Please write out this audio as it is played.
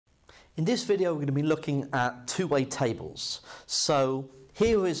In this video, we're going to be looking at two-way tables. So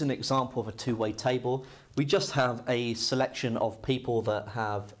here is an example of a two-way table. We just have a selection of people that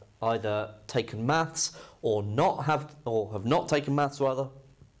have either taken maths or have not taken maths rather,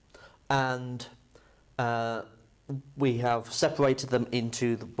 and we have separated them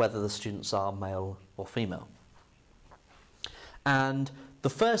into whether the students are male or female. And the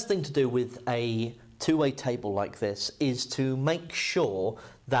first thing to do with a two-way table like this is to make sure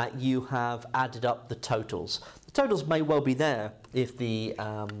that you have added up the totals. The totals may well be there if the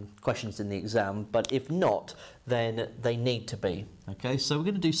question's in the exam, but if not, then they need to be. Okay, so we're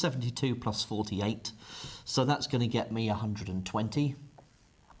going to do 72 plus 48, so that's going to get me 120.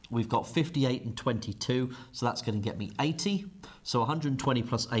 We've got 58 and 22, so that's going to get me 80. So 120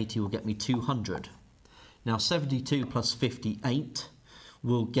 plus 80 will get me 200. Now 72 plus 58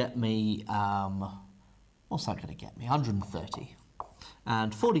 will get me, what's that going to get me? 130.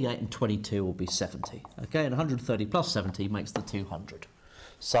 And 48 and 22 will be 70. Okay, and 130 plus 70 makes the 200.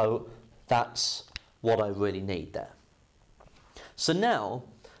 So that's what I really need there. So now,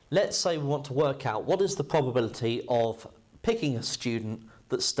 let's say we want to work out what is the probability of picking a student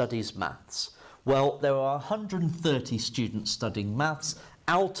that studies maths. Well, there are 130 students studying maths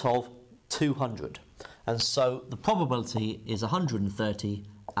out of 200. And so the probability is 130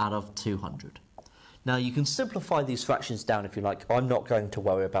 out of 200. Now you can simplify these fractions down if you like. I'm not going to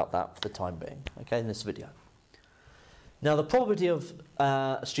worry about that for the time being, okay, in this video. Now the probability of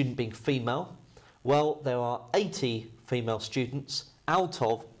a student being female, well, there are 80 female students out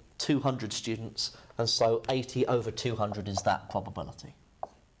of 200 students, and so 80 over 200 is that probability.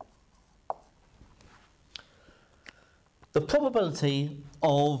 The probability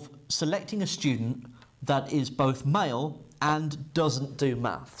of selecting a student that is both male and doesn't do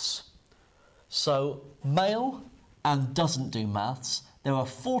maths. So male and doesn't do maths, there are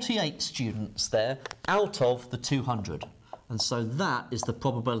 48 students there out of the 200. And so that is the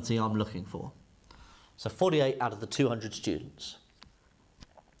probability I'm looking for. So 48 out of the 200 students.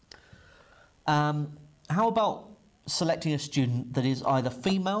 How about selecting a student that is either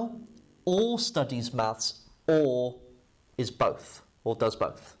female or studies maths or is both, or does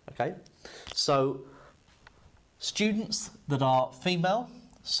both, okay? So students that are female,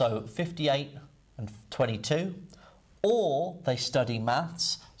 so 58 and 22, or they study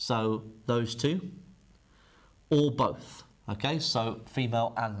maths, so those two, or both, okay, so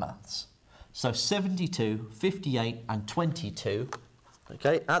female and maths. So 72, 58 and 22,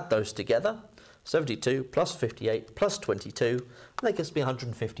 okay, add those together, 72 plus 58 plus 22, and that gives me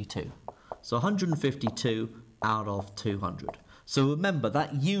 152. So 152 out of 200. So remember,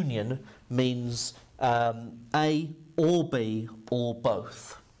 that union means A or B or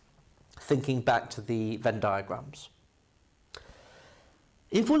both, thinking back to the Venn diagrams.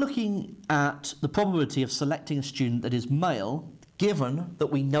 If we're looking at the probability of selecting a student that is male, given that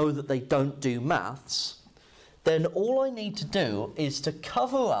we know that they don't do maths, then all I need to do is to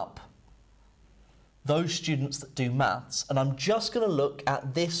cover up those students that do maths, and I'm just going to look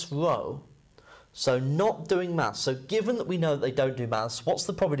at this row. So not doing maths. So given that we know that they don't do maths, what's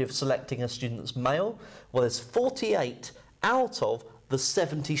the probability of selecting a student that's male? Well, there's 48 out of the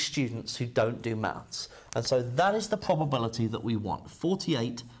 70 students who don't do maths. And so that is the probability that we want,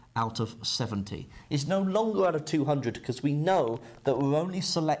 48 out of 70. It's no longer out of 200 because we know that we're only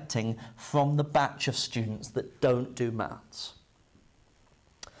selecting from the batch of students that don't do maths.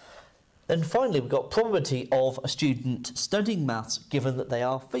 Then finally, we've got probability of a student studying maths given that they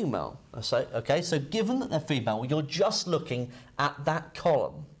are female. Okay, so given that they're female, you're just looking at that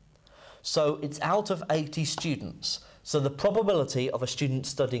column. So it's out of 80 students. So the probability of a student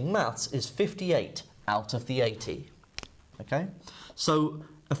studying maths is 58 out of the 80. Okay, so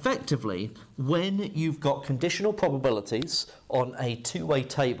effectively, when you've got conditional probabilities on a two-way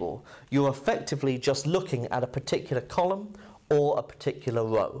table, you're effectively just looking at a particular column or a particular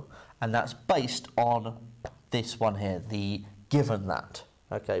row. And that's based on this one here, the given that,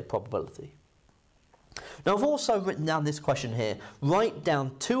 okay, probability. Now I've also written down this question here, write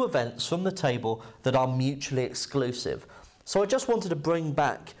down two events from the table that are mutually exclusive. So I just wanted to bring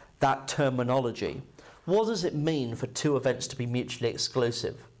back that terminology. What does it mean for two events to be mutually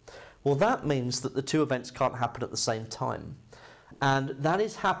exclusive? Well, that means that the two events can't happen at the same time. And that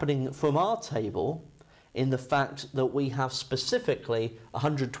is happening from our table in the fact that we have specifically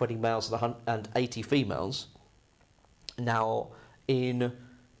 120 males and 80 females. Now, in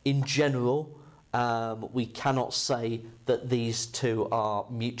general, we cannot say that these two are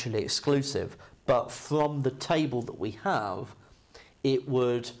mutually exclusive, but from the table that we have, it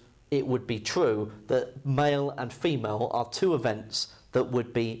would be true that male and female are two events that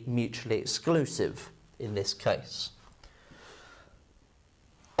would be mutually exclusive in this case.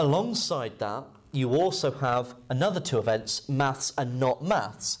 Alongside that, you also have another two events, maths and not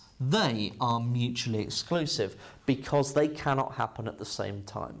maths. They are mutually exclusive because they cannot happen at the same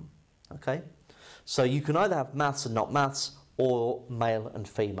time. Okay? So you can either have maths and not maths, or male and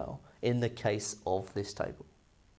female in the case of this table.